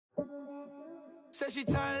Said she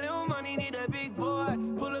tired, little money, need a big boy.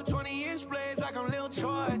 Pull up 20-inch blades like I'm Lil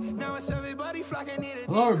Troy. Now it's everybody flocking, need a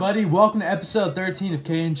Hello everybody, welcome to episode 13 of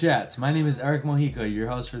K and Chats. My name is Eric Mojica, your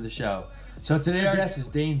host for the show. So today our guest is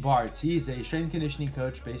Dane Bartz. He is a strength and conditioning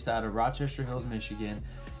coach based out of Rochester Hills, Michigan.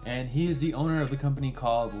 And he is the owner of the company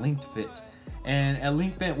called LinkedFit. And at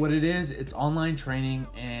LinkedFit, what it is, it's online training,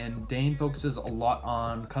 and Dane focuses a lot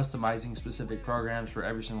on customizing specific programs for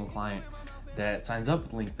every single client that signs up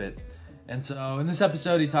with LinkedFit. And so in this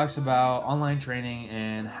episode, he talks about online training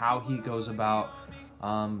and how he goes about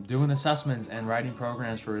doing assessments and writing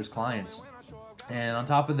programs for his clients. And on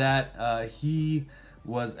top of that, he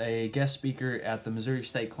was a guest speaker at the Missouri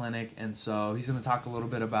State Clinic, and so he's going to talk a little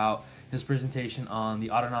bit about his presentation on the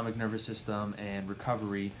autonomic nervous system and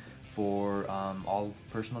recovery for all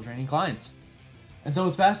personal training clients. And so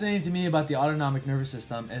what's fascinating to me about the autonomic nervous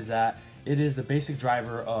system is that it is the basic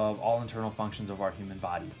driver of all internal functions of our human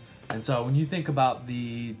body. And so when you think about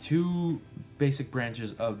the two basic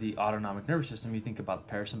branches of the autonomic nervous system, you think about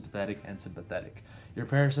the parasympathetic and sympathetic. Your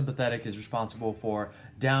parasympathetic is responsible for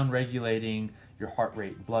down-regulating your heart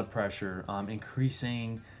rate, blood pressure,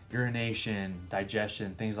 increasing urination,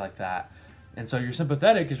 digestion, things like that. And so your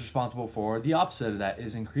sympathetic is responsible for the opposite of that,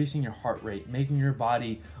 is increasing your heart rate, making your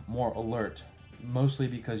body more alert, mostly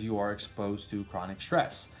because you are exposed to chronic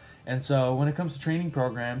stress. And so when it comes to training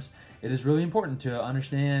programs, it is really important to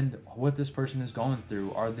understand what this person is going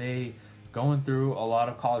through. Are they going through a lot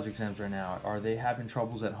of college exams right now? Are they having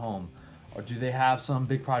troubles at home? Or do they have some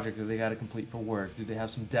big project that they got to complete for work? Do they have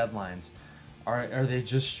some deadlines? Are they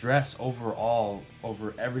just stressed overall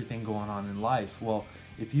over everything going on in life? Well,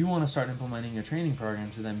 if you want to start implementing a training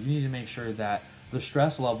program to them, you need to make sure that the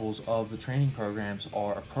stress levels of the training programs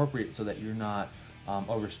are appropriate so that you're not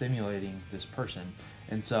overstimulating this person.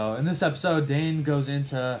 And so in this episode, Dane goes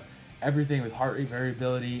into everything with heart rate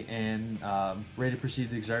variability and rate of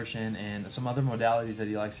perceived exertion and some other modalities that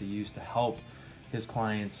he likes to use to help his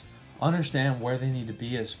clients understand where they need to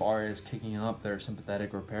be as far as kicking up their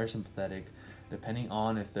sympathetic or parasympathetic, depending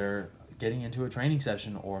on if they're getting into a training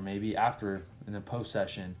session or maybe after in a post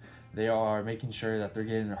session. They are making sure that they're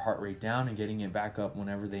getting their heart rate down and getting it back up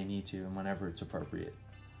whenever they need to and whenever it's appropriate.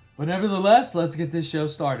 But nevertheless, let's get this show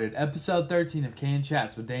started. Episode 13 of K and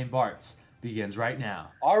Chats with Dane Bartz begins right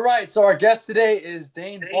now. All right, so our guest today is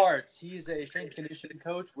Dane Bartz. He's a strength and conditioning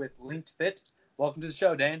coach with LinkedFit. Welcome to the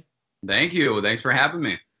show, Dane. Thank you. Thanks for having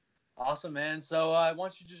me. Awesome, man. So I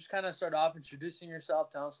want you to just kind of start off introducing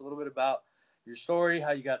yourself. Tell us a little bit about your story,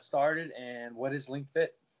 how you got started, and what is LinkedFit?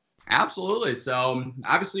 Absolutely. So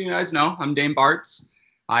obviously you guys know I'm Dane Bartz.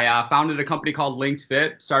 I founded a company called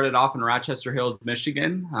LinkedFit, started off in Rochester Hills,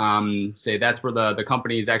 Michigan. That's where the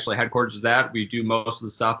company's actually headquarters is at. We do most of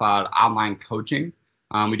the stuff online coaching.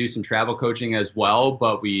 We do some travel coaching as well,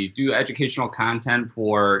 but we do educational content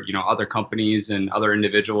for, other companies and other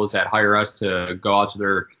individuals that hire us to go out to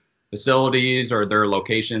their facilities or their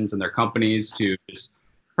locations and their companies to just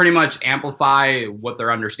pretty much amplify what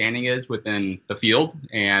their understanding is within the field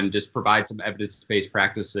and just provide some evidence-based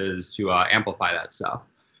practices to amplify that stuff.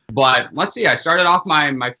 But let's see, I started off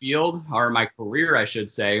my field, or my career, I should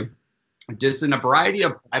say, just in a variety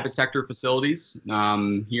of private sector facilities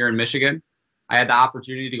here in Michigan. I had the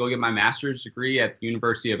opportunity to go get my master's degree at the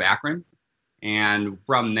University of Akron. And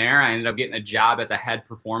from there, I ended up getting a job as a head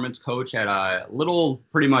performance coach at a little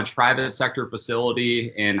pretty much private sector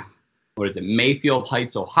facility in, Mayfield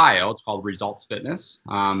Heights, Ohio. It's called Results Fitness.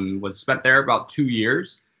 Was spent there about 2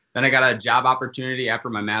 years. Then I got a job opportunity after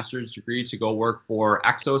my master's degree to go work for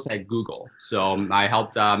Exos at Google. So I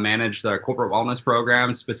helped manage the corporate wellness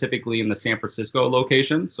program, specifically in the San Francisco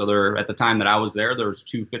location. So at the time that I was there was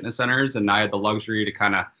 2 fitness centers, and I had the luxury to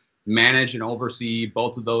kind of manage and oversee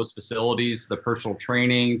both of those facilities, the personal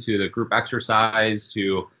training to the group exercise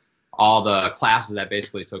to all the classes that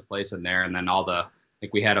basically took place in there. And then I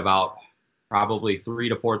think we had about probably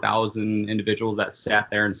 3,000 to 4,000 individuals that sat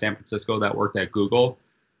there in San Francisco that worked at Google.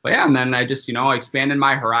 But yeah, and then I just, expanded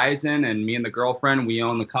my horizon, and me and the girlfriend, we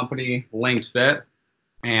own the company LinkedFit,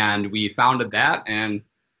 and we founded that, and,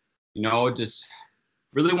 just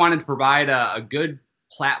really wanted to provide a good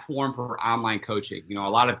platform for online coaching. A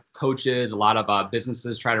lot of coaches, a lot of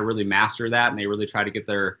businesses try to really master that, and they really try to get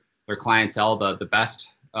their clientele the best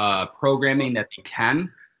programming that they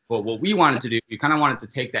can. But what we wanted to do, we kind of wanted to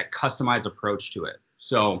take that customized approach to it.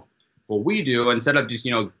 So what we do, instead of just,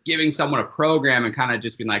 giving someone a program and kind of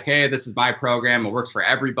just being like, hey, this is my program, it works for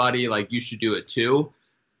everybody, like you should do it too.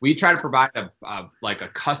 We try to provide a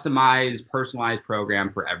customized, personalized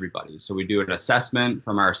program for everybody. So we do an assessment.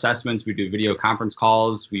 From our assessments, we do video conference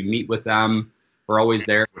calls. We meet with them. we're always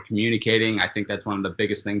there. We're communicating. I think that's one of the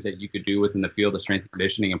biggest things that you could do within the field of strength and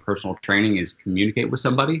conditioning and personal training is communicate with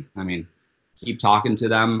somebody. I mean, keep talking to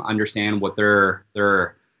them, understand what their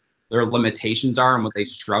limitations are and what they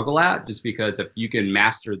struggle at, just because if you can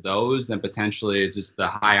master those, then potentially it's just the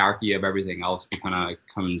hierarchy of everything else kind of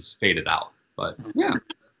comes faded out. But yeah.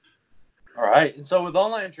 All right. And so with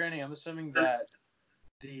online training, I'm assuming that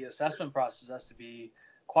the assessment process has to be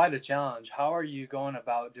quite a challenge. How are you going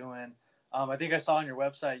about doing, I think I saw on your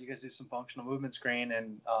website, you guys do some functional movement screen,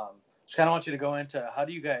 and just kind of want you to go into how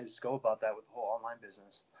do you guys go about that with the whole online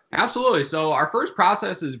business? Absolutely. So our first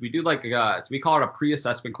process is we do we call it a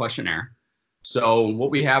pre-assessment questionnaire. So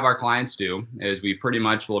what we have our clients do is we pretty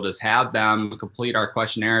much will just have them complete our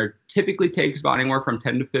questionnaire. Typically takes about anywhere from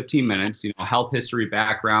 10 to 15 minutes, health history,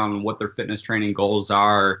 background, what their fitness training goals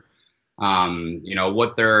are,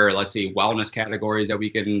 what their, let's see, wellness categories that we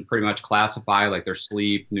can pretty much classify, like their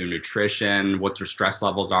sleep, their nutrition, what their stress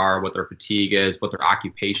levels are, what their fatigue is, what their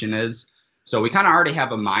occupation is. So we kind of already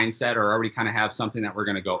have a mindset or already kind of have something that we're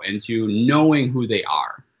going to go into knowing who they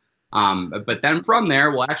are. But then from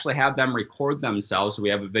there, we'll actually have them record themselves. So we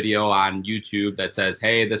have a video on YouTube that says,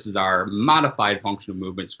 hey, this is our modified functional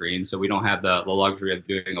movement screen. So we don't have the luxury of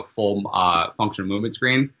doing a full functional movement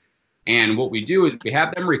screen. And what we do is we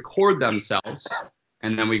have them record themselves,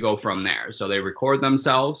 and then we go from there. So they record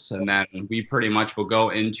themselves, and then we pretty much will go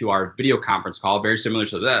into our video conference call, very similar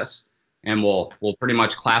to this. And we'll pretty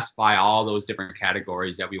much classify all those different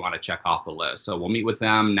categories that we want to check off the list. So we'll meet with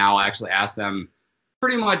them. Now I'll actually ask them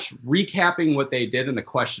pretty much recapping what they did in the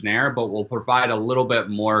questionnaire, but we'll provide a little bit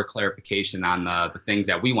more clarification on the things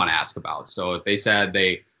that we want to ask about. So if they said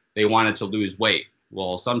they wanted to lose weight,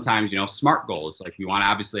 well, sometimes, SMART goals, like we want to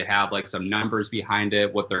obviously have like some numbers behind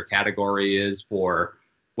it, what their category is for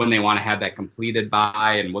when they want to have that completed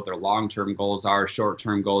by, and what their long-term goals are,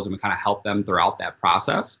 short-term goals, and we kind of help them throughout that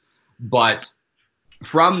process. But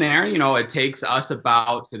from there, it takes us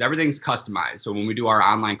because everything's customized. So when we do our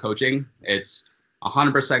online coaching, it's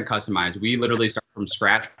 100% customized. We literally start from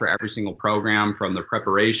scratch for every single program, from the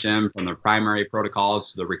preparation, from the primary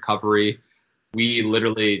protocols to the recovery. We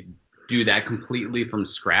literally do that completely from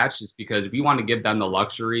scratch, just because we want to give them the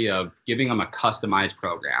luxury of giving them a customized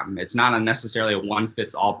program. It's not necessarily a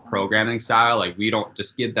one-fits-all programming style. Like, we don't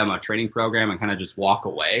just give them a training program and kind of just walk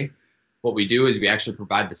away. What we do is we actually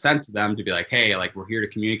provide the sense to them to be like, hey, like, we're here to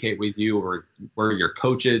communicate with you. We're your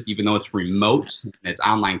coaches, even though it's remote and it's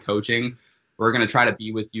online coaching. We're going to try to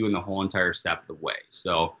be with you in the whole entire step of the way.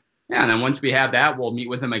 So, yeah, and then once we have that, we'll meet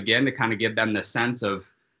with them again to kind of give them the sense of,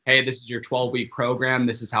 hey, this is your 12-week program.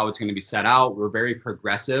 This is how it's going to be set out. We're very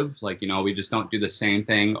progressive. Like, we just don't do the same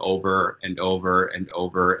thing over and over and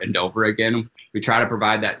over and over again. We try to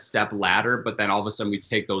provide that step ladder, but then all of a sudden we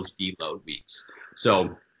take those deload weeks.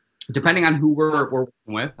 So depending on who we're working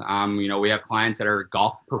with, we have clients that are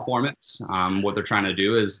golf performance. What they're trying to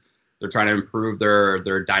do is they're trying to improve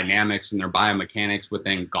their dynamics and their biomechanics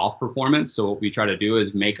within golf performance. So what we try to do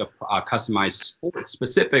is make a customized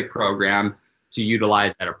sport-specific program to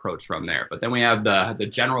utilize that approach from there. But then we have the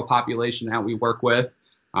general population that we work with,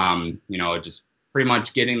 just pretty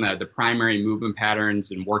much getting the primary movement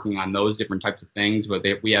patterns and working on those different types of things. But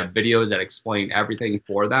we have videos that explain everything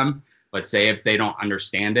for them. But say if they don't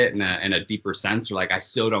understand it in a deeper sense, or like, I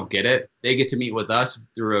still don't get it, they get to meet with us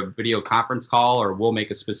through a video conference call, or we'll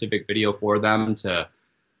make a specific video for them to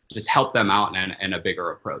just help them out in a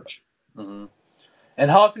bigger approach. Mm-hmm.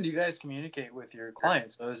 And how often do you guys communicate with your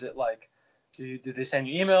clients? So is it like, do they send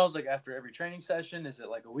you emails like after every training session? Is it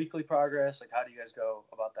like a weekly progress? Like, how do you guys go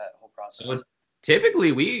about that whole process? So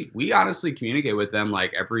typically we honestly communicate with them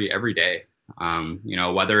like every day.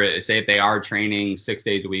 Whether say if they are training 6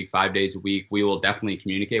 days a week, 5 days a week, we will definitely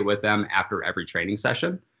communicate with them after every training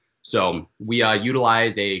session. So we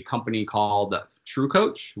utilize a company called True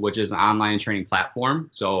Coach, which is an online training platform.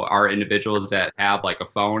 So our individuals that have like a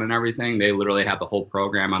phone and everything, they literally have the whole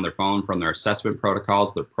program on their phone, from their assessment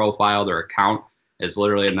protocols, their profile, their account is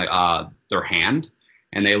literally in their hand,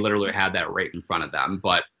 and they literally have that right in front of them.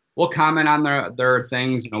 But we'll comment on their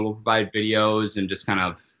things, we'll provide videos and just kind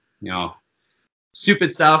of,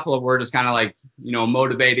 stupid stuff where we're just kind of like,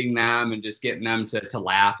 motivating them and just getting them to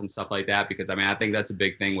laugh and stuff like that. Because I think that's a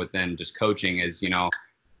big thing within just coaching is, you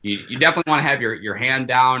definitely want to have your hand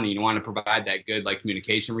down, and you want to provide that good like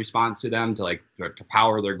communication response to them to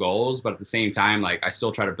power their goals. But at the same time, like, I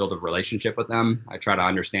still try to build a relationship with them. I try to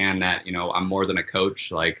understand that, I'm more than a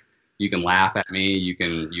coach. Like, you can laugh at me, you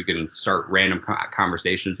can start random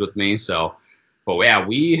conversations with me. So, but yeah,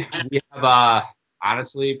 we have,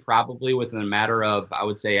 honestly, probably within a matter of, I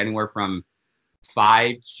would say, anywhere from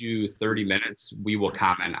 5 to 30 minutes, we will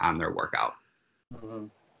comment on their workout. Mm-hmm.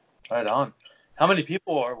 Right on. How many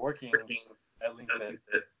people are working at LinkedIn?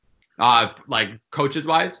 Like coaches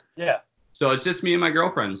wise? Yeah. So it's just me and my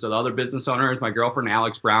girlfriend. So the other business owner is my girlfriend,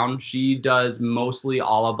 Alex Brown. She does mostly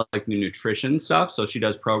all of like the nutrition stuff. So she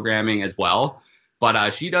does programming as well,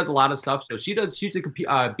 but she does a lot of stuff. So she's a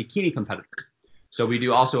bikini competitor. So we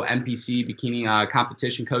do also NPC bikini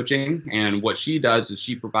competition coaching. And what she does is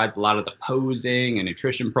she provides a lot of the posing and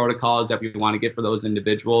nutrition protocols that we want to get for those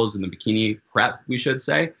individuals in the bikini prep, we should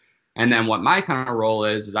say. And then what my kind of role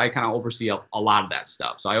is I kind of oversee a lot of that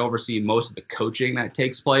stuff. So I oversee most of the coaching that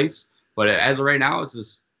takes place. But as of right now, it's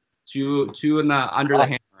just two in the under the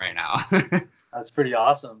hammer right now. That's pretty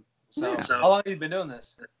awesome. So how long have you been doing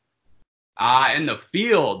this? In the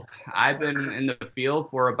field, I've been in the field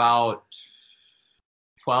for about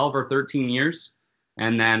 12 or 13 years.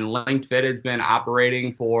 And then Linked Fit has been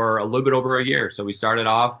operating for a little bit over a year. So we started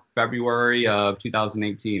off February of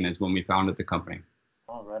 2018 is when we founded the company.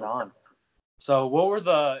 Oh, right on. So what were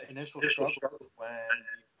the initial struggles when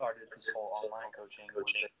you started this whole online coaching?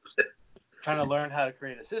 Was it trying to learn how to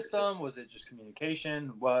create a system? Was it just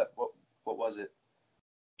communication? What was it?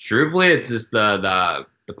 Truthfully, it's just the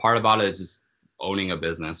part about it is just owning a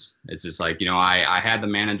business. It's just like, I had the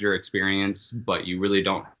manager experience, but you really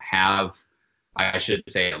don't have, I should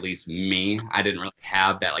say at least me, I didn't really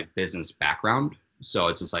have that like business background. So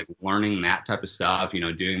it's just like learning that type of stuff,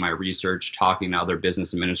 doing my research, talking to other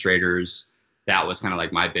business administrators. That was kind of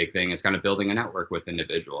like my big thing, is kind of building a network with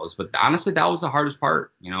individuals. But honestly, that was the hardest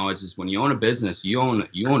part. It's just when you own a business, you own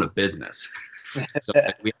a business. So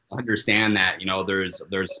like, we have to understand that,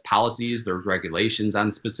 there's policies, there's regulations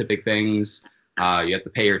on specific things. You have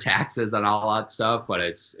to pay your taxes and all that stuff. But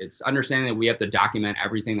it's understanding that we have to document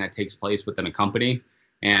everything that takes place within a company.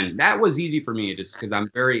 And that was easy for me just because I'm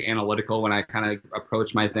very analytical when I kind of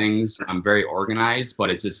approach my things. I'm very organized,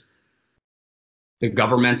 but it's just the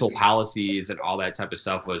governmental policies and all that type of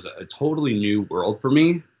stuff was a totally new world for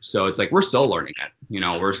me. So it's like we're still learning it.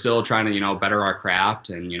 We're still trying to, better our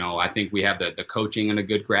craft. And, I think we have the coaching in a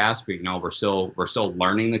good grasp. But, we're still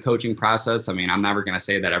learning the coaching process. I mean, I'm never going to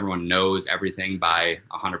say that everyone knows everything by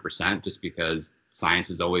 100% just because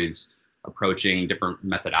science is always approaching different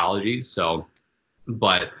methodologies. So,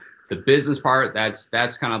 but the business part, that's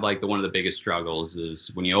kind of like one of the biggest struggles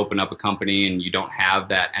is when you open up a company and you don't have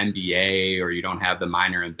that MBA or you don't have the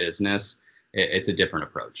minor in business, it's a different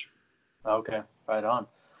approach. Okay, right on.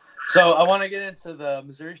 So I want to get into the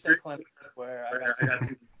Missouri State Clinic where I got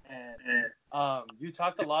to, and you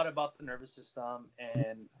talked a lot about the nervous system,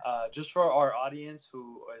 and just for our audience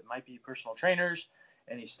who might be personal trainers,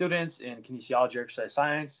 any students in kinesiology or exercise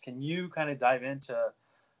science, can you kind of dive into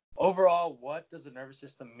overall, what does the nervous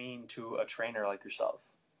system mean to a trainer like yourself?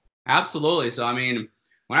 Absolutely. So, I mean,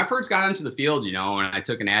 when I first got into the field, and I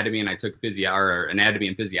took anatomy and I took anatomy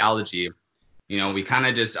and physiology, we kind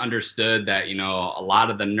of just understood that, a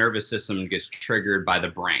lot of the nervous system gets triggered by the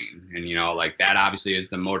brain. And, like that obviously is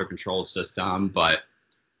the motor control system. But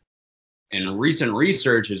in recent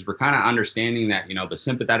research is we're kind of understanding that, the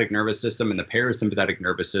sympathetic nervous system and the parasympathetic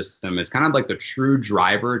nervous system is kind of like the true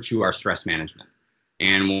driver to our stress management.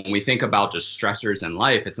 And when we think about just stressors in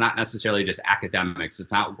life, it's not necessarily just academics.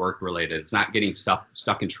 It's not work related. It's not getting stuck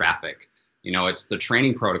in traffic. It's the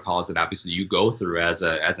training protocols that obviously you go through as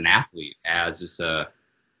an athlete, as just a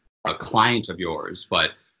client of yours.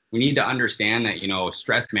 But we need to understand that,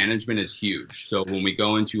 stress management is huge. So when we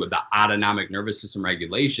go into the autonomic nervous system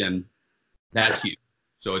regulation, that's huge.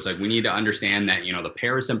 So it's like we need to understand that, the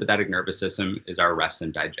parasympathetic nervous system is our rest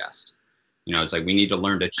and digest. It's like we need to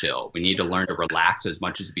learn to chill. We need to learn to relax as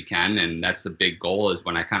much as we can. And that's the big goal is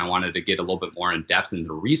when I kind of wanted to get a little bit more in depth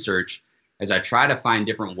into research as I try to find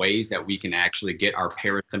different ways that we can actually get our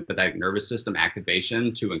parasympathetic nervous system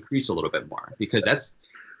activation to increase a little bit more, because that's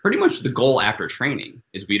pretty much the goal after training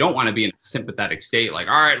is we don't want to be in a sympathetic state. Like,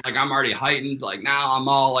 all right, like I'm already heightened. Like now I'm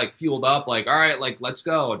all like fueled up. Like, all right, like let's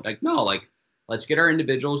go. Like, no, like let's get our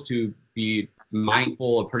individuals to be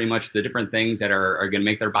mindful of pretty much the different things that are going to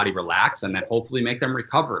make their body relax and that hopefully make them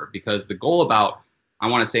recover. Because the goal about, I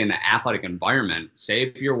want to say in the athletic environment, say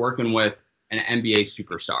if you're working with an NBA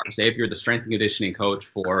superstar, say if you're the strength and conditioning coach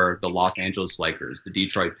for the Los Angeles Lakers, the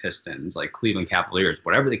Detroit Pistons, like Cleveland Cavaliers,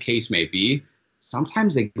 whatever the case may be,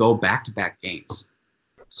 sometimes they go back-to-back games.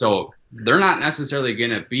 So they're not necessarily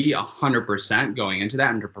going to be 100% going into that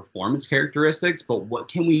under performance characteristics, but what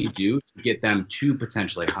can we do to get them to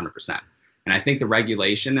potentially 100%? And I think the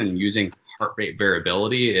regulation and using heart rate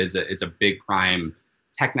variability is a big prime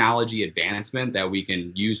technology advancement that we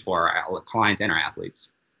can use for our clients and our athletes.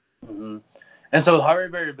 Mm-hmm. And so with heart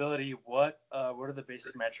rate variability, what are the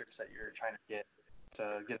basic metrics that you're trying to get?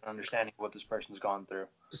 to get an understanding of what this person's gone through?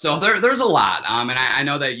 So there's a lot, and I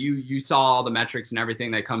know that you saw all the metrics and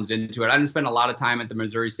everything that comes into it. I didn't spend a lot of time at the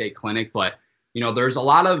Missouri State Clinic, but there's a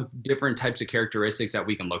lot of different types of characteristics that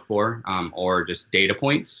we can look for, or just data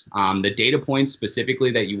points. The data points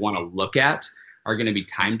specifically that you want to look at are going to be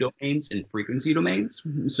time domains and frequency domains.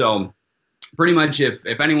 So pretty much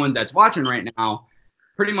if anyone that's watching right now,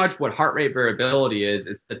 pretty much what heart rate variability is,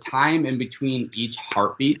 it's the time in between each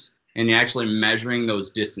heartbeat and you're actually measuring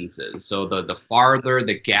those distances. So the farther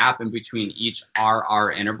the gap in between each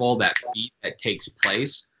RR interval, that beat that takes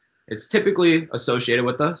place, it's typically associated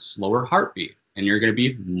with a slower heartbeat, and you're going to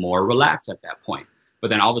be more relaxed at that point. But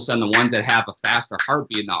then all of a sudden, the ones that have a faster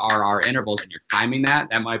heartbeat in the RR intervals, and you're timing that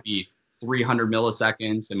might be 300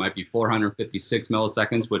 milliseconds, it might be 456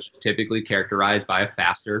 milliseconds, which is typically characterized by a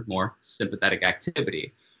faster, more sympathetic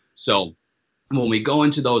activity. So when we go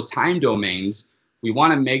into those time domains, we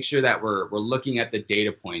want to make sure that we're looking at the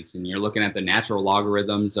data points, and you're looking at the natural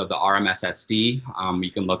logarithms of the RMSSD.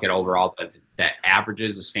 You can look at overall the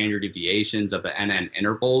averages, the standard deviations of the NN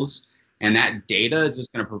intervals, and that data is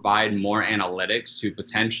just going to provide more analytics to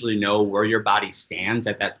potentially know where your body stands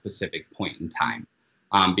at that specific point in time.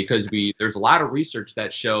 Because there's a lot of research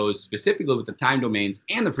that shows, specifically with the time domains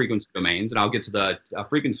and the frequency domains, and I'll get to the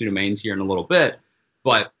frequency domains here in a little bit,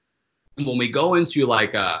 but when we go into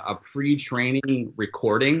like a pre-training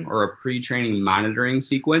recording or a pre-training monitoring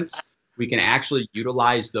sequence, we can actually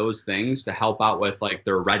utilize those things to help out with like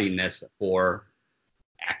their readiness for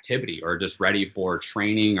activity, or just ready for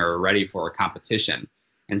training or ready for a competition.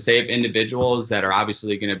 And say if individuals that are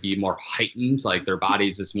obviously going to be more heightened, like their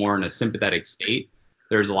body's just more in a sympathetic state,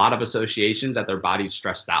 there's a lot of associations that their body's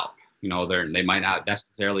stressed out. They might not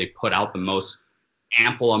necessarily put out the most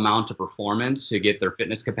ample amount of performance to get their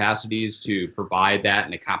fitness capacities to provide that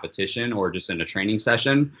in a competition or just in a training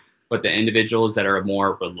session. But the individuals that are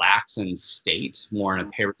more relaxed in state, more in a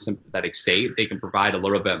parasympathetic state, they can provide a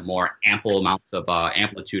little bit more ample amount of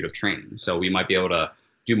amplitude of training. So we might be able to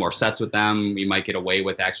do more sets with them. We might get away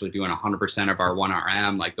with actually doing 100% of our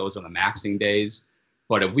 1RM, like those are the maxing days.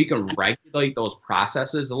 But if we can regulate those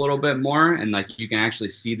processes a little bit more, and like you can actually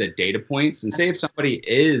see the data points, and say if somebody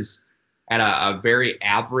is at a very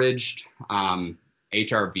averaged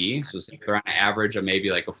HRV, so say they're on an average of maybe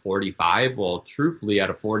like a 45, well, truthfully at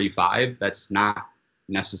a 45, that's not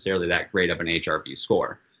necessarily that great of an HRV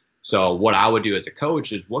score. So what I would do as a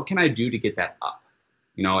coach is, what can I do to get that up?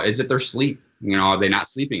 Is it their sleep? Are they not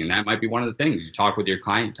sleeping? And that might be one of the things. You talk with your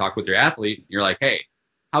client, you talk with your athlete, you're like, hey,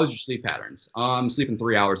 how's your sleep patterns? I'm sleeping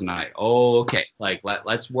 3 hours a night. Okay, like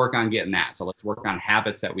let's work on getting that. So let's work on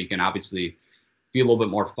habits that we can obviously be a little bit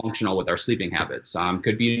more functional with our sleeping habits.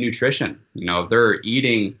 Could be nutrition. If they're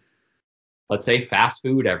eating, let's say, fast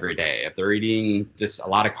food every day, if they're eating just a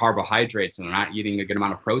lot of carbohydrates and they're not eating a good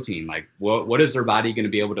amount of protein, like what is their body going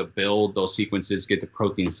to be able to build those sequences, get the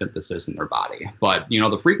protein synthesis in their body? But,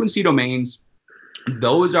 the frequency domains,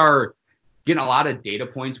 those are getting a lot of data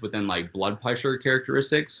points within like blood pressure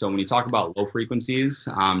characteristics. So when you talk about low frequencies,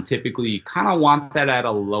 typically you kind of want that at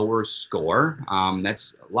a lower score.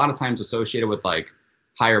 That's a lot of times associated with like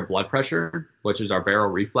higher blood pressure, which is our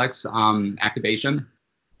baroreflex activation.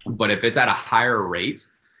 But if it's at a higher rate,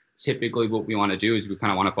 typically what we want to do is we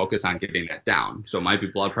kind of want to focus on getting that down. So it might be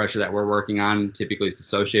blood pressure that we're working on. Typically it's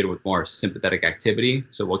associated with more sympathetic activity.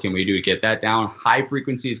 So what can we do to get that down? High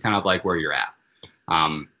frequency is kind of like where you're at.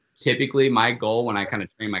 Typically my goal when I kind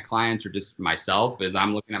of train my clients or just myself is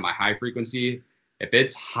I'm looking at my high frequency. If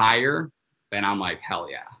it's higher, then I'm like, hell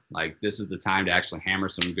yeah. Like this is the time to actually hammer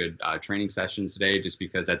some good training sessions today, just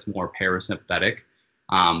because that's more parasympathetic.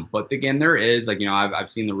 But again, there is like,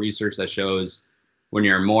 I've seen the research that shows when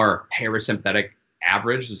you're more parasympathetic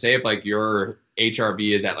average, so say if like your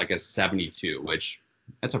HRV is at like a 72, which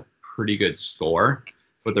that's a pretty good score.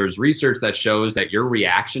 But there's research that shows that your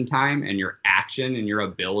reaction time and your action and your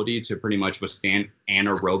ability to pretty much withstand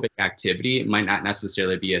anaerobic activity might not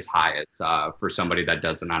necessarily be as high as for somebody that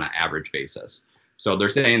does it on an average basis. So they're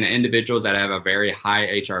saying the individuals that have a very high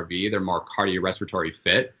HRV, they're more cardiorespiratory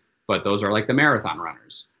fit, but those are like the marathon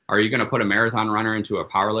runners. Are you going to put a marathon runner into a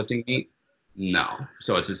powerlifting meet? No.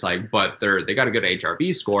 So it's just like, but they got a good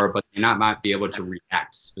HRV score, but they might be able to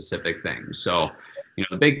react to specific things. So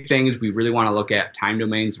the big thing is we really want to look at time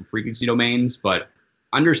domains and frequency domains, but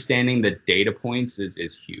understanding the data points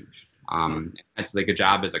is huge. That's like a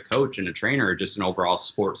job as a coach and a trainer, or just an overall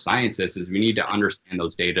sports scientist, is we need to understand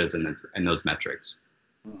those data and those metrics.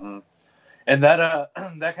 Mm-hmm. And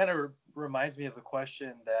that kind of reminds me of the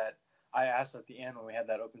question that I asked at the end when we had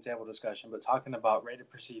that open table discussion, but talking about rate of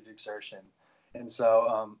perceived exertion. And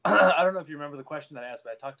so I don't know if you remember the question that I asked,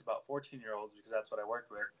 but I talked about 14-year-olds because that's what I worked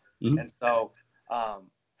with. Mm-hmm. And so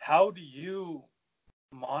how do you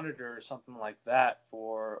monitor something like that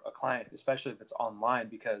for a client, especially if it's online?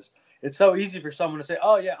 Because it's so easy for someone to say,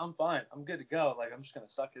 oh, yeah, I'm fine. I'm good to go. Like, I'm just going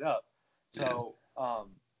to suck it up. So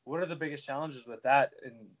what are the biggest challenges with that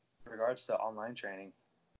in regards to online training?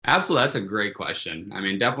 Absolutely. That's a great question. I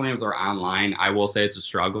mean, definitely if they're online, I will say it's a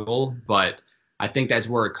struggle, but I think that's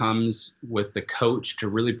where it comes with the coach to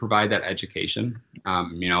really provide that education.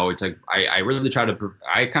 It's like I really try to,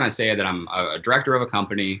 I kind of say that I'm a director of a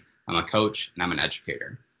company, I'm a coach, and I'm an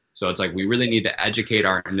educator. So it's like we really need to educate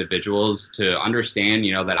our individuals to understand,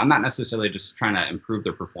 that I'm not necessarily just trying to improve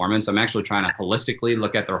their performance. I'm actually trying to holistically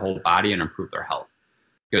look at their whole body and improve their health.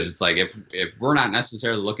 Because it's like if we're not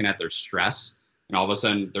necessarily looking at their stress, and all of a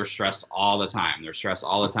sudden they're stressed all the time,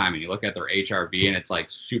 and you look at their HRV and it's like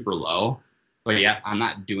super low. But yeah, I'm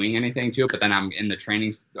not doing anything to it. But then I'm in the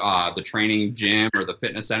training gym or the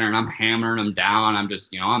fitness center, and I'm hammering them down. I'm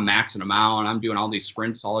just, I'm maxing them out, and I'm doing all these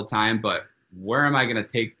sprints all the time. But where am I going to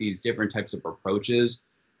take these different types of approaches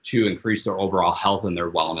to increase their overall health and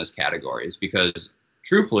their wellness categories? Because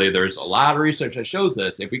truthfully, there's a lot of research that shows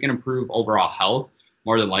this. If we can improve overall health,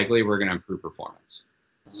 more than likely we're going to improve performance.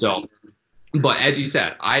 So, but as you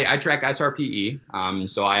said, I track SRPE.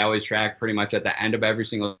 So I always track pretty much at the end of every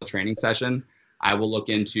single training session. I will look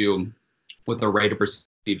into what the rate of perceived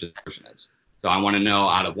dispersion is. So I want to know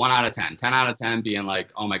out of 1 out of 10 out of 10 being like,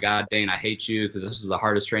 oh my God, Dane, I hate you because this is the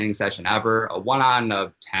hardest training session ever. A 1 out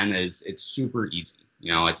of 10 it's super easy.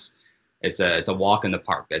 It's a walk in the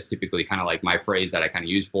park. That's typically kind of like my phrase that I kind of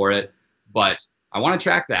use for it. But I want to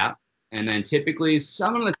track that. And then typically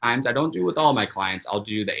some of the times, I don't do with all my clients, I'll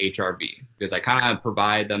do the HRV because I kind of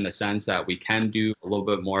provide them the sense that we can do a little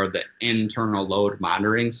bit more of the internal load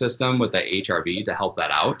monitoring system with the HRV to help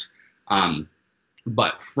that out.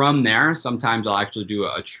 But from there, sometimes I'll actually do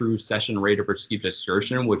a true session rate of perceived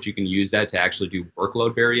exertion, which you can use that to actually do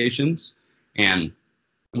workload variations. And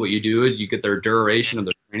what you do is you get their duration of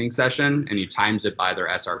their training session and you times it by their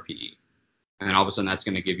SRPE. And then all of a sudden that's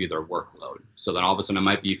going to give you their workload. So then all of a sudden it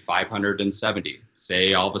might be 570.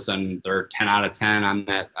 Say all of a sudden they're 10 out of 10 on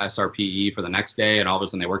that SRPE for the next day, and all of a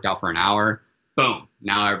sudden they worked out for an hour. Boom.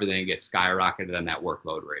 Now everything gets skyrocketed in that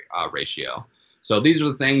workload ratio. So these are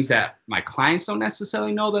the things that my clients don't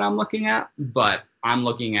necessarily know that I'm looking at, but I'm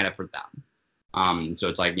looking at it for them. So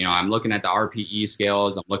it's like, I'm looking at the RPE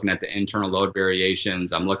scales. I'm looking at the internal load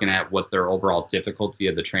variations. I'm looking at what their overall difficulty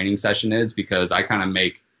of the training session is, because I kind of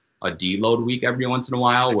make a deload week every once in a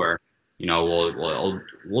while where,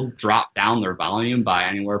 we'll drop down their volume by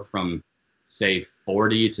anywhere from say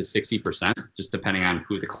 40 to 60%, just depending on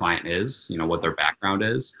who the client is, what their background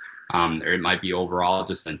is. Or it might be overall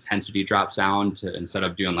just intensity drops down to, instead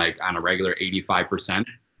of doing like on a regular 85%,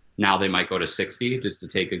 now they might go to 60 just to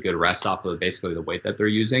take a good rest off of basically the weight that they're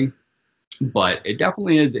using. But it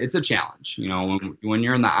definitely is, it's a challenge, when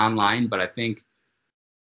you're in the online, but I think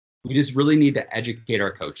we just really need to educate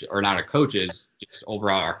our coaches, or not our coaches, just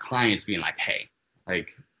overall our clients, being like, hey,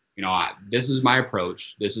 this is my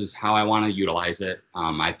approach. This is how I want to utilize it.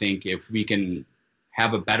 I think if we can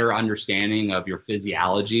have a better understanding of your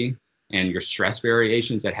physiology and your stress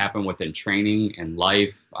variations that happen within training and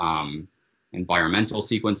life, environmental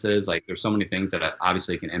sequences, like there's so many things that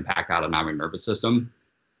obviously can impact autonomic nervous system.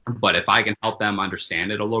 But if I can help them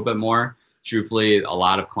understand it a little bit more, truthfully, a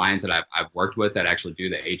lot of clients that I've worked with that actually do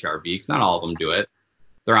the HRV, because not all of them do it,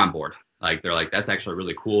 they're on board. Like, they're like, that's actually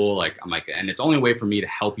really cool. Like, I'm like, and it's only a way for me to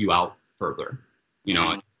help you out further.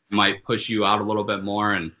 It might push you out a little bit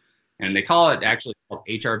more. And they call it actually called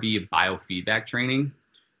HRV biofeedback training.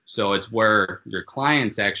 So it's where your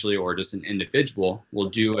clients actually, or just an individual, will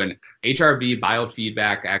do an HRV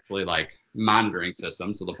biofeedback actually like monitoring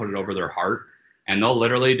system. So they'll put it over their heart, and they'll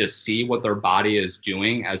literally just see what their body is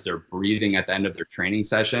doing as they're breathing at the end of their training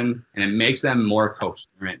session. And it makes them more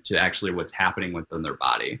coherent to actually what's happening within their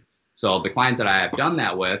body. So the clients that I have done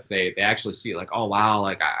that with, they actually see like, oh, wow,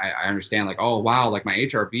 like I understand, like, oh, wow, like my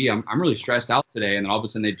HRV, I'm really stressed out today. And then all of a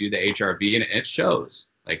sudden they do the HRV and it shows.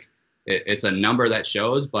 Like it's a number that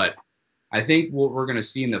shows. But I think what we're going to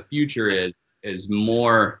see in the future is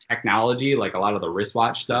more technology, like a lot of the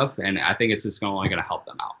wristwatch stuff. And I think it's just only going to help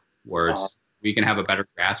them out, where it's, we can have a better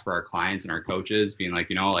grasp for our clients and our coaches, being like,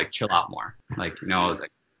 like chill out more, like,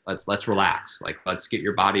 like let's relax, like let's get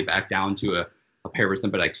your body back down to a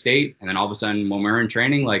parasympathetic state. And then all of a sudden when we're in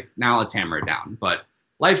training, like now let's hammer it down. But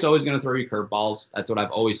life's always going to throw you curveballs. That's what I've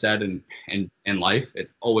always said in life.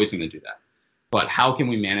 It's always going to do that. But how can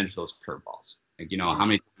we manage those curveballs? Like, how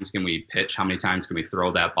many times can we pitch? How many times can we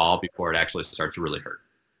throw that ball before it actually starts to really hurt?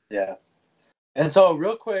 Yeah. And so,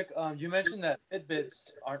 real quick, you mentioned that Fitbits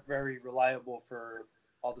aren't very reliable for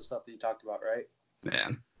all the stuff that you talked about, right?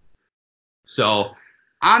 Man. So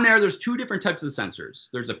on there's two different types of sensors.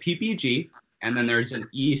 There's a PPG, and then there's an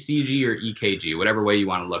ECG or EKG, whatever way you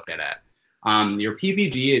want to look at it. Your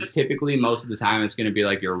PPG is typically, most of the time, it's going to be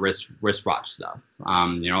like your wristwatch stuff.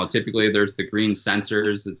 Typically there's the green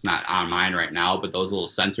sensors. It's not on mine right now, but those little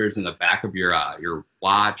sensors in the back of your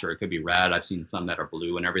watch, or it could be red. I've seen some that are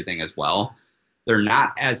blue and everything as well. They're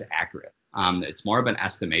not as accurate. It's more of an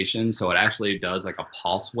estimation, so it actually does like a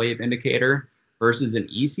pulse wave indicator, versus an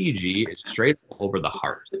ECG is straight over the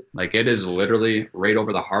heart. Like, it is literally right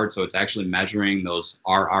over the heart, so it's actually measuring those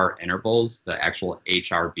RR intervals, the actual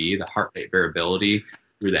HRV, the heart rate variability,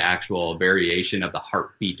 through the actual variation of the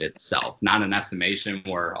heartbeat itself, not an estimation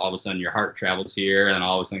where all of a sudden your heart travels here and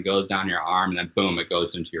all of a sudden goes down your arm and then boom, it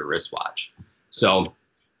goes into your wristwatch. So,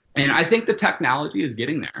 and I think the technology is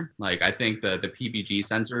getting there. Like, I think the PPG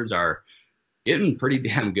sensors are getting pretty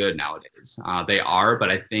damn good nowadays. They are,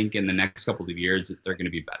 but I think in the next couple of years they're going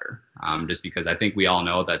to be better. Just because I think we all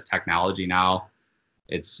know that technology now,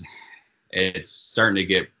 it's starting to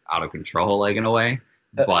get out of control, like, in a way.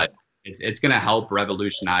 But it's going to help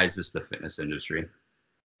revolutionize the fitness industry.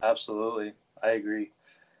 Absolutely, I agree.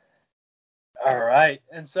 All right,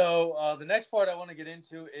 and so the next part I want to get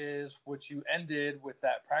into is what you ended with,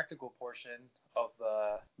 that practical portion of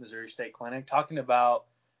the Missouri State Clinic, talking about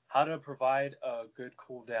how to provide a good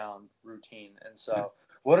cool down routine. And so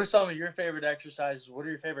what are some of your favorite exercises? What are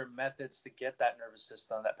your favorite methods to get that nervous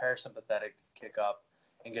system, that parasympathetic kick up,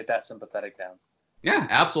 and get that sympathetic down? Yeah,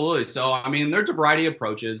 absolutely. So, I mean, there's a variety of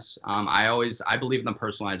approaches. I believe in the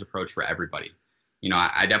personalized approach for everybody.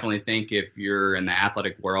 I definitely think if you're in the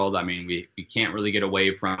athletic world, I mean, we can't really get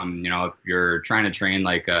away from, if you're trying to train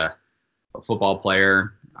like a football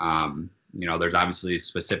player, there's obviously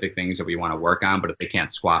specific things that we want to work on, but if they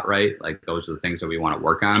can't squat right, like, those are the things that we want to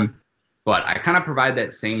work on. But I kind of provide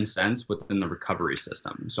that same sense within the recovery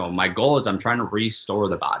system. So my goal is I'm trying to restore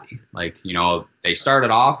the body. Like, they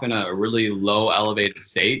started off in a really low elevated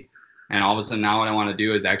state, and all of a sudden now what I want to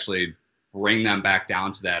do is actually bring them back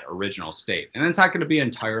down to that original state. And it's not going to be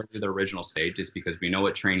entirely the original state, just because we know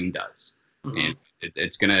what training does. Mm-hmm. And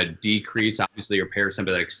it's going to decrease, obviously, your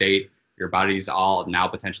parasympathetic state. Your body's all now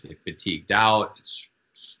potentially fatigued out. It's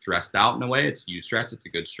stressed out in a way. It's eustress. It's a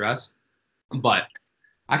good stress. But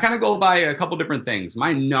I kind of go by a couple different things.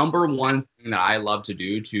 My number one thing that I love to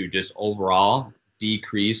do to just overall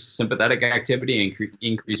decrease sympathetic activity and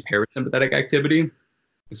increase parasympathetic activity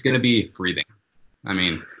is going to be breathing. I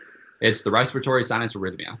mean, it's the respiratory sinus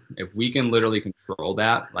arrhythmia. If we can literally control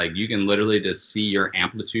that, like, you can literally just see your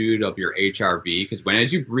amplitude of your HRV, because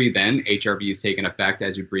as you breathe in, HRV is taking effect.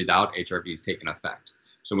 As you breathe out, HRV is taking effect.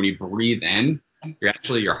 So when you breathe in,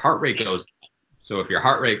 your heart rate goes up. So if your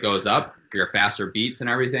heart rate goes up, your faster beats and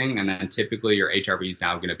everything, and then typically your HRV is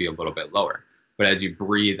now going to be a little bit lower. But as you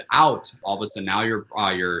breathe out, all of a sudden now your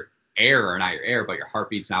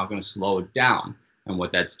heartbeat's now going to slow down. And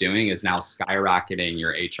what that's doing is now skyrocketing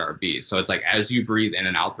your HRV. So it's like, as you breathe in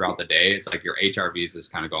and out throughout the day, it's like your HRV is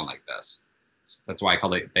just kind of going like this. That's why they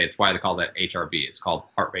call that HRV. It's called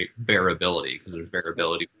heart rate variability, because there's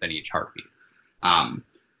variability within each heartbeat.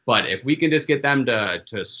 But if we can just get them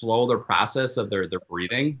to slow the process of their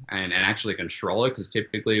breathing and actually control it, because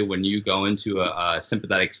typically when you go into a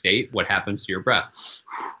sympathetic state, what happens to your breath?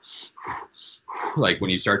 Like, when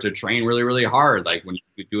you start to train really, really hard, like when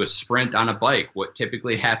you do a sprint on a bike, what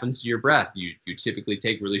typically happens to your breath? You typically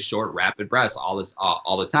take really short, rapid breaths all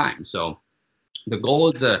the time. So the goal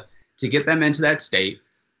is to get them into that state.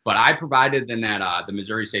 But I provided in that the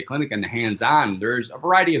Missouri State Clinic and the hands-on, there's a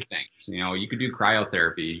variety of things. You could do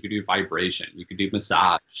cryotherapy, you could do vibration, you could do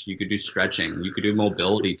massage, you could do stretching, you could do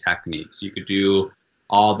mobility techniques, you could do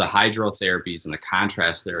all the hydrotherapies and the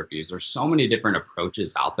contrast therapies. There's so many different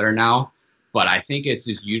approaches out there now. But I think it's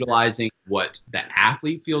just utilizing what the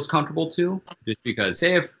athlete feels comfortable to, just because,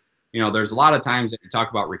 say, if, there's a lot of times that we talk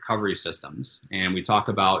about recovery systems and we talk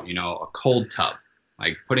about, a cold tub,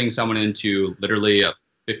 like putting someone into literally a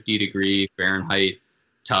 50-degree Fahrenheit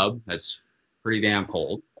tub that's pretty damn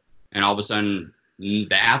cold. And all of a sudden, the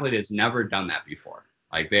athlete has never done that before.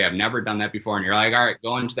 Like, they have never done that before. And you're like, all right,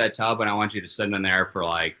 go into that tub and I want you to sit in there for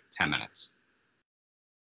like 10 minutes.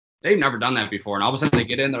 They've never done that before, and all of a sudden they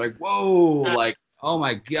get in, they're like, whoa, like, oh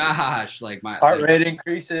my gosh, like, my heart rate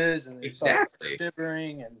increases and they start exactly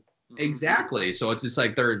shivering and exactly. So it's just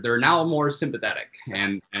like they're now more sympathetic,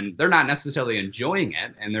 and they're not necessarily enjoying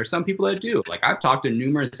it. And there's some people that do. Like, I've talked to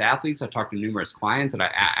numerous athletes, I've talked to numerous clients, and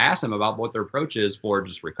I asked them about what their approach is for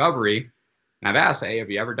just recovery. And I've asked, hey,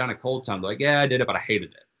 have you ever done a cold tub? They're like, yeah, I did it, but I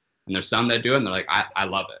hated it. And there's some that do it and they're like, I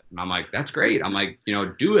love it. And I'm like, that's great. I'm like,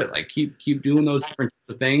 do it. Like keep doing those different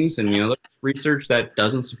things. And, there's research that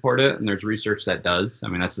doesn't support it and there's research that does. I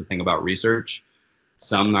mean, that's the thing about research.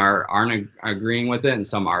 Some aren't agreeing with it and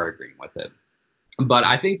some are agreeing with it. But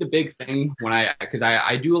I think the big thing because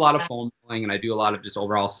I do a lot of foam rolling and I do a lot of just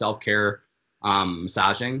overall self-care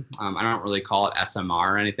massaging. I don't really call it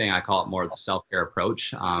SMR or anything. I call it more of the self-care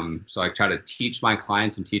approach. So I try to teach my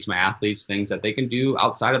clients and teach my athletes things that they can do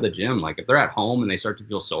outside of the gym. Like if they're at home and they start to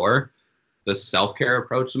feel sore, the self-care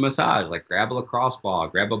approach to massage, like grab a lacrosse ball,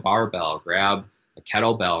 grab a barbell, grab a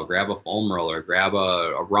kettlebell, grab a foam roller, grab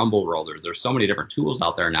a rumble roller. There's so many different tools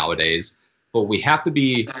out there nowadays, but we have to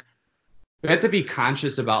be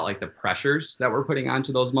conscious about like the pressures that we're putting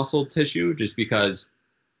onto those muscle tissue, just because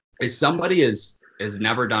if somebody has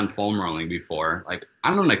never done foam rolling before, like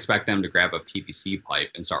I don't expect them to grab a PVC pipe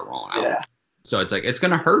and start rolling out. Yeah. So it's like, it's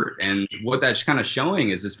going to hurt. And what that's kind of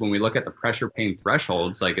showing is when we look at the pressure pain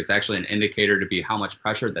thresholds, like it's actually an indicator to be how much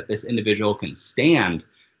pressure that this individual can stand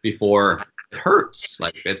before it hurts.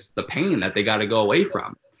 Like it's the pain that they got to go away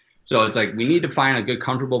from. So it's like, we need to find a good,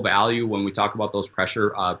 comfortable value when we talk about those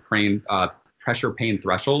pressure pain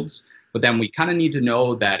thresholds. But then we kind of need to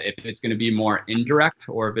know that if it's going to be more indirect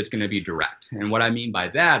or if it's going to be direct. And what I mean by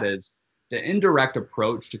that is the indirect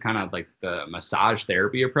approach to kind of like the massage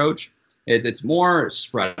therapy approach is it's more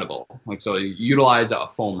spreadable. Like, so you utilize a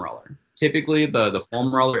foam roller. Typically, the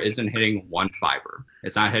foam roller isn't hitting one fiber.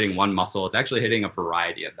 It's not hitting one muscle. It's actually hitting a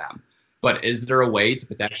variety of them. But is there a way to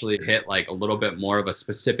potentially hit like a little bit more of a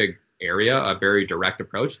specific area, a very direct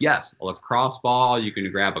approach? Yes, a lacrosse ball, you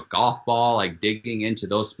can grab a golf ball, like digging into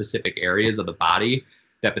those specific areas of the body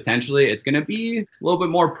that potentially it's going to be a little bit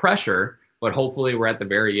more pressure, but hopefully we're at the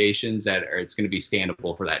variations that it's going to be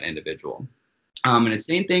standable for that individual. And the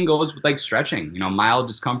same thing goes with like stretching. Mild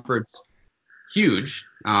discomfort's huge,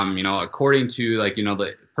 according to like,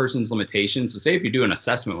 the person's limitations. So say if you do an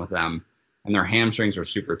assessment with them and their hamstrings are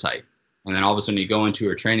super tight, and then all of a sudden you go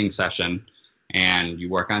into a training session and you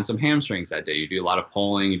work on some hamstrings that day. You do a lot of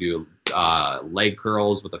pulling, you do leg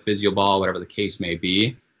curls with a physio ball, whatever the case may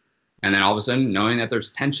be. And then all of a sudden, knowing that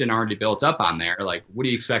there's tension already built up on there, like what do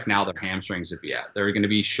you expect now their hamstrings to be at? They're going to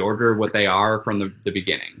be shorter what they are from the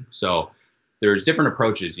beginning. So there's different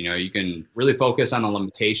approaches. You can really focus on the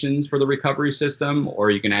limitations for the recovery system,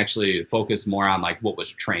 or you can actually focus more on like what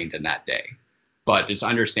was trained in that day. But just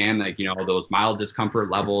understand like, those mild discomfort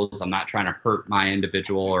levels, I'm not trying to hurt my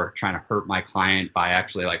individual or trying to hurt my client by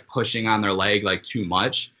actually like pushing on their leg like too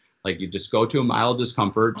much. Like you just go to a mild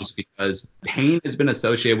discomfort just because pain has been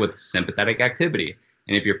associated with sympathetic activity.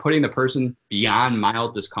 And if you're putting the person beyond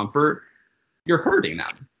mild discomfort, you're hurting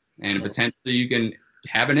them. And potentially you can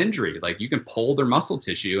have an injury. Like you can pull their muscle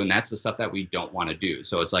tissue, and that's the stuff that we don't want to do.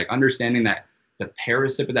 So it's like understanding that the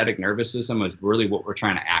parasympathetic nervous system is really what we're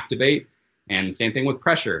trying to activate. And same thing with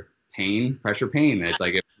pressure, pain. It's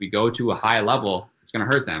like if we go to a high level, it's going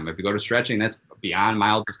to hurt them. If we go to stretching, that's beyond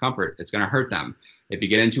mild discomfort. It's going to hurt them. If you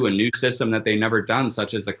get into a new system that they've never done,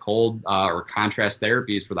 such as the cold or contrast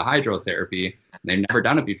therapies for the hydrotherapy, they've never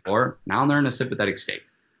done it before, now they're in a sympathetic state.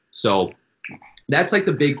 So that's like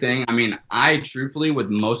the big thing. I mean, I truthfully, with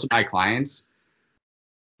most of my clients,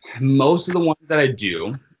 most of the ones that I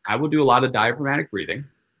do, I will do a lot of diaphragmatic breathing.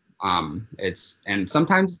 And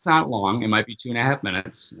sometimes it's not long. It might be 2.5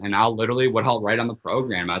 minutes. And what I'll write on the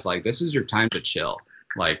program, I was like, this is your time to chill.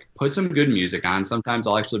 Like put some good music on. Sometimes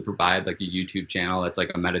I'll actually provide like a YouTube channel that's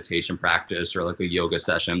like a meditation practice or like a yoga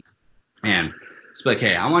session. And it's like,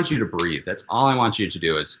 hey, I want you to breathe. That's all I want you to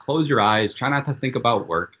do is close your eyes. Try not to think about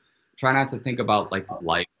work. Try not to think about like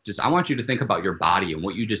life. I want you to think about your body and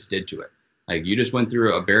what you just did to it. Like you just went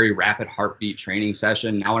through a very rapid heartbeat training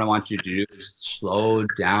session. Now what I want you to do is slow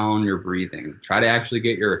down your breathing. Try to actually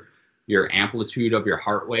get your amplitude of your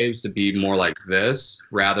heart waves to be more like this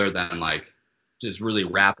rather than like just really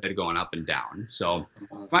rapid going up and down. So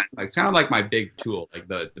it's kind of like my big tool. Like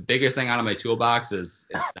the biggest thing out of my toolbox is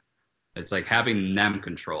it's like having them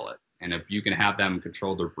control it. And if you can have them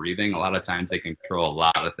control their breathing, a lot of times they can control a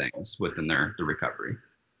lot of things within the recovery.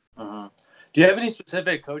 Uh-huh. Do you have any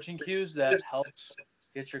specific coaching cues that helps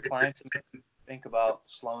get your clients to think about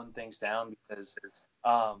slowing things down? Because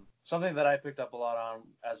something that I picked up a lot on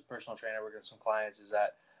as a personal trainer working with some clients is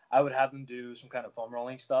that I would have them do some kind of foam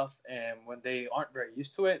rolling stuff. And when they aren't very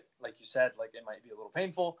used to it, like you said, like it might be a little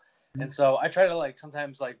painful. Mm-hmm. And so I try to like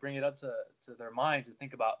sometimes like bring it up to their minds and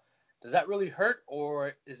think about, does that really hurt,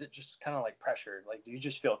 or is it just kind of like pressured? Like, do you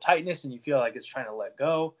just feel tightness and you feel like it's trying to let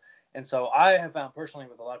go? And so I have found personally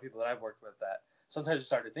with a lot of people that I've worked with that sometimes you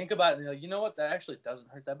start to think about it and you're like, you know what, that actually doesn't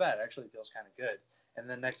hurt that bad. It actually feels kind of good. And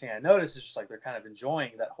then next thing I notice is just like they're kind of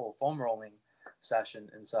enjoying that whole foam rolling session.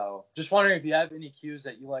 And so just wondering if you have any cues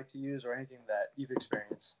that you like to use or anything that you've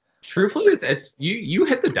experienced. Truthfully, it's you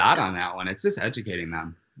hit the dot on that one. It's just educating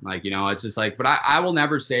them. Like, it's just like, but I will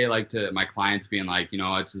never say like to my clients being like,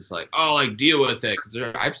 it's just like, oh, like deal with it. Cause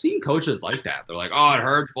I've seen coaches like that. They're like, oh, it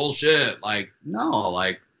hurts, bullshit. Like, no,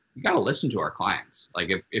 like you got to listen to our clients.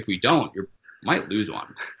 Like if we don't, you might lose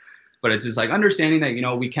one. But it's just like understanding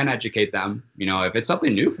that, we can educate them. If it's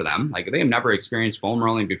something new for them, like if they have never experienced foam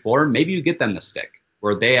rolling before, maybe you get them the stick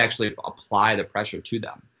where they actually apply the pressure to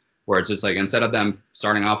them. Where it's just like instead of them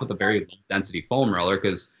starting off with a very low density foam roller,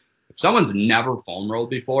 because if someone's never foam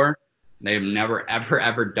rolled before, they've never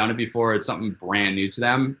ever done it before, it's something brand new to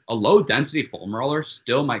them, a low density foam roller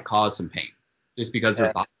still might cause some pain just because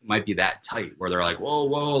their body might be that tight where they're like,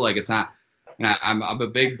 whoa, like it's not. And I'm a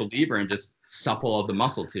big believer in just supple of the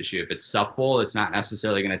muscle tissue. If it's supple, it's not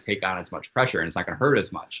necessarily going to take on as much pressure and it's not going to hurt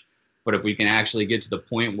as much. But if we can actually get to the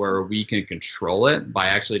point where we can control it by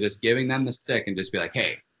actually just giving them the stick and just be like,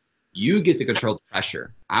 hey, you get to control the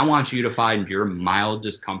pressure. I want you to find your mild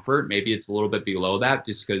discomfort. Maybe it's a little bit below that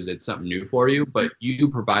just because it's something new for you, but you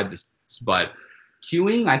provide this. But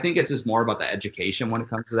cueing, I think it's just more about the education when it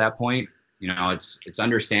comes to that point. It's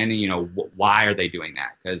understanding, why are they doing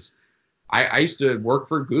that? Because I used to work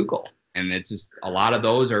for Google, and it's just a lot of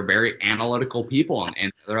those are very analytical people,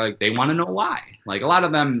 and they're like, they want to know why. Like a lot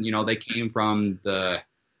of them, they came from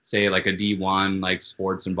say like a D1 like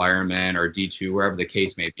sports environment or D2, wherever the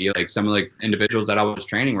case may be. Like some of the individuals that I was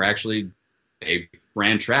training were actually, they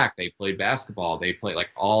ran track, they played basketball, they played like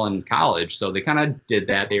all in college. So they kind of did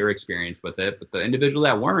that. They were experienced with it. But the individuals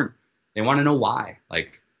that weren't, they want to know why.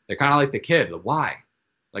 Like they're kind of like the kid, the why,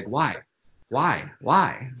 like why.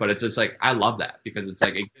 But it's just like, I love that because it's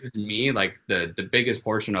like, it gives me like the biggest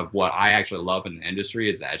portion of what I actually love in the industry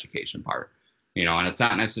is the education part. And it's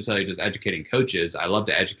not necessarily just educating coaches. I love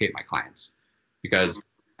to educate my clients because,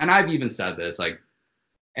 and I've even said this, like,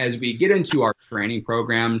 as we get into our training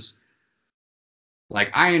programs, like,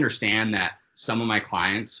 I understand that some of my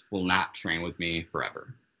clients will not train with me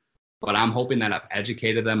forever, but I'm hoping that I've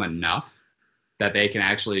educated them enough that they can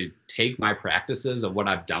actually take my practices of what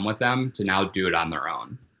I've done with them to now do it on their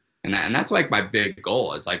own. And that's like my big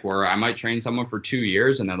goal. It's like where I might train someone for 2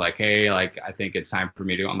 years and they're like, hey, like, I think it's time for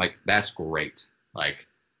me to go. I'm like, that's great. Like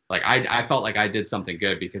I felt like I did something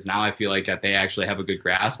good because now I feel like that they actually have a good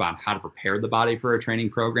grasp on how to prepare the body for a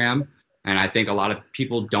training program. And I think a lot of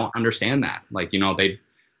people don't understand that. Like,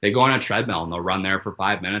 they go on a treadmill and they'll run there for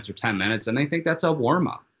 5 minutes or 10 minutes and they think that's a warm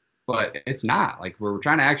up, but it's not. Like we're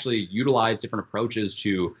trying to actually utilize different approaches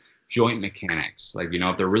to joint mechanics. Like,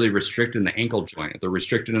 if they're really restricted in the ankle joint, if they're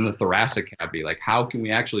restricted in the thoracic cavity, like how can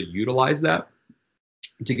we actually utilize that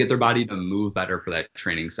to get their body to move better for that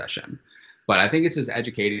training session? But I think it's just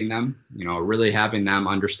educating them, really having them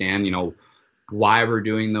understand, why we're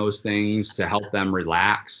doing those things to help them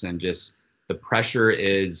relax, and just the pressure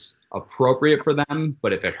is appropriate for them.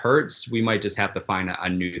 But if it hurts, we might just have to find a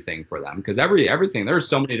new thing for them, because everything, there's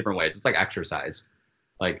so many different ways. It's like exercise.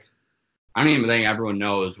 Like, I don't even think everyone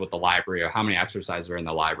knows what the library or how many exercises are in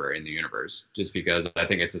the library in the universe, just because I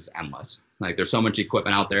think it's just endless. Like there's so much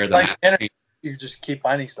equipment out there that you just keep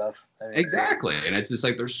finding stuff. Exactly. And it's just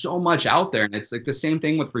like there's so much out there. And it's like the same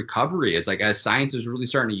thing with recovery. It's like as science is really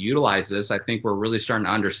starting to utilize this, I think we're really starting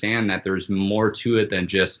to understand that there's more to it than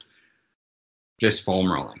just foam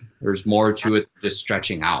rolling. There's more to it than just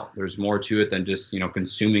stretching out. There's more to it than just,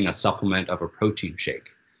 consuming a supplement of a protein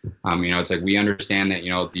shake. It's like we understand that,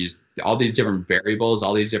 all these different variables,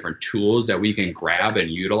 all these different tools that we can grab and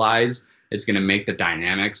utilize, it's going to make the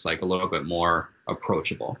dynamics like a little bit more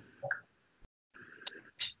approachable.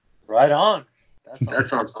 Right on. That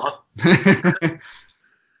sounds awesome.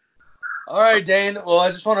 All right, Dane. Well, I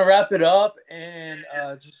just want to wrap it up and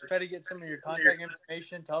just try to get some of your contact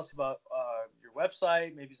information. Tell us about your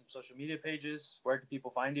website, maybe some social media pages. Where can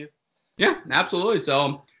people find you? Yeah, absolutely.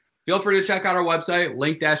 So feel free to check out our website,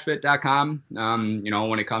 link-fit.com.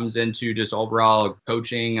 When it comes into just overall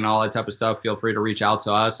coaching and all that type of stuff, feel free to reach out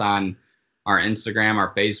to us on our Instagram,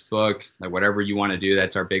 our Facebook, like whatever you want to do.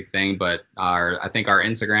 That's our big thing. But I think our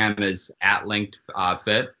Instagram is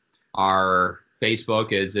 @linked-fit. Our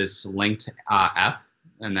Facebook is this linked-f.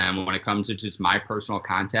 And then when it comes to just my personal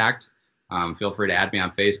contact, feel free to add me on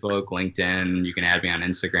Facebook, LinkedIn. You can add me on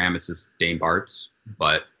Instagram. It's just Dane Bartz.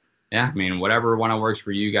 But yeah, whatever one works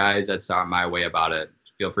for you guys, that's my way about it.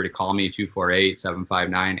 Feel free to call me,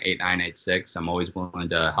 248-759-8986. I'm always willing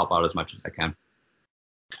to help out as much as I can.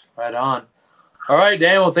 Right on. All right,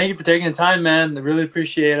 Dan. Well, thank you for taking the time, man. I really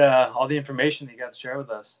appreciate all the information that you got to share with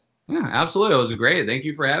us. Yeah, absolutely. It was great. Thank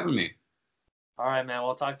you for having me. All right, man.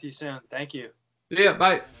 We'll talk to you soon. Thank you. Yeah,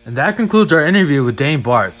 bye. And that concludes our interview with Dane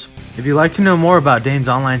Bartz. If you'd like to know more about Dane's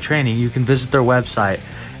online training, you can visit their website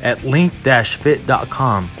at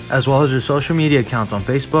link-fit.com, as well as their social media accounts on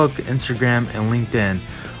Facebook, Instagram, and LinkedIn,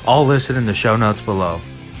 all listed in the show notes below.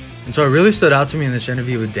 And so what really stood out to me in this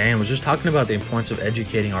interview with Dane was just talking about the importance of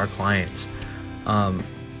educating our clients.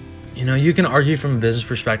 You can argue from a business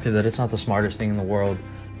perspective that it's not the smartest thing in the world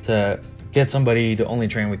to get somebody to only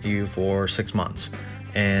train with you for 6 months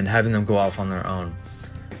and having them go off on their own.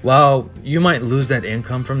 While you might lose that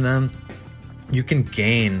income from them, you can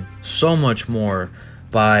gain so much more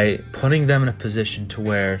by putting them in a position to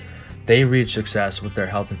where they reach success with their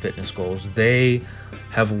health and fitness goals. They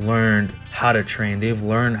have learned how to train. They've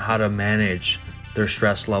learned how to manage their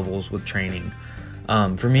stress levels with training.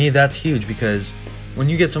 For me, that's huge, because when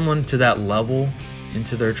you get someone to that level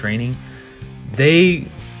into their training, they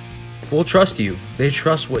will trust you. They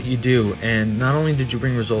trust what you do. And not only did you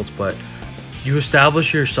bring results, but you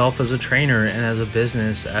establish yourself as a trainer and as a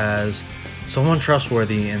business as someone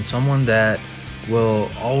trustworthy and someone that will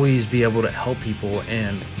always be able to help people.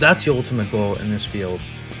 And that's the ultimate goal in this field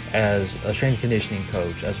as a strength and conditioning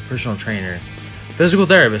coach, as a personal trainer, physical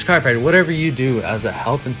therapist, chiropractor, whatever you do as a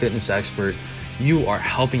health and fitness expert, you are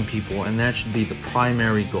helping people, and that should be the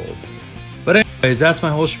primary goal. But anyways, that's my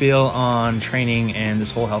whole spiel on training and this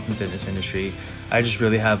whole health and fitness industry. I just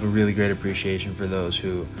really have a really great appreciation for those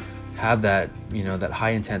who have that, that high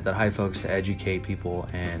intent, that high focus to educate people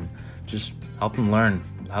and just help them learn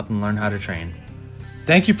how to train.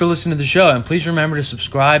 Thank you for listening to the show, and please remember to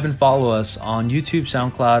subscribe and follow us on YouTube,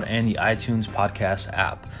 SoundCloud, and the iTunes podcast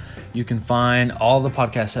app. You can find all the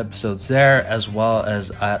podcast episodes there, as well as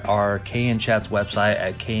at our KN Chats website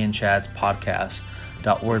at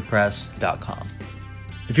knchatspodcast.wordpress.com.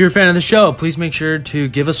 If you're a fan of the show, please make sure to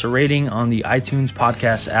give us a rating on the iTunes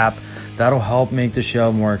podcast app. That'll help make the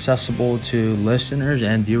show more accessible to listeners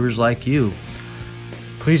and viewers like you.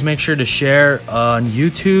 Please make sure to share on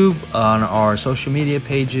YouTube, on our social media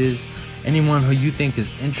pages. Anyone who you think is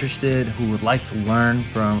interested, who would like to learn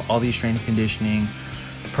from all these strength and conditioning,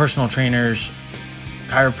 personal trainers,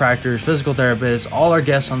 chiropractors, physical therapists, all our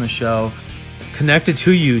guests on the show, connected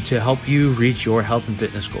to you to help you reach your health and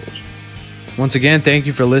fitness goals. Once again, thank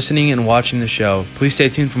you for listening and watching the show. Please stay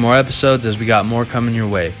tuned for more episodes as we got more coming your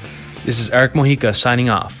way. This is Eric Mojica signing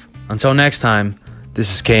off. Until next time,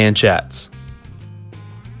 this is KN Chats.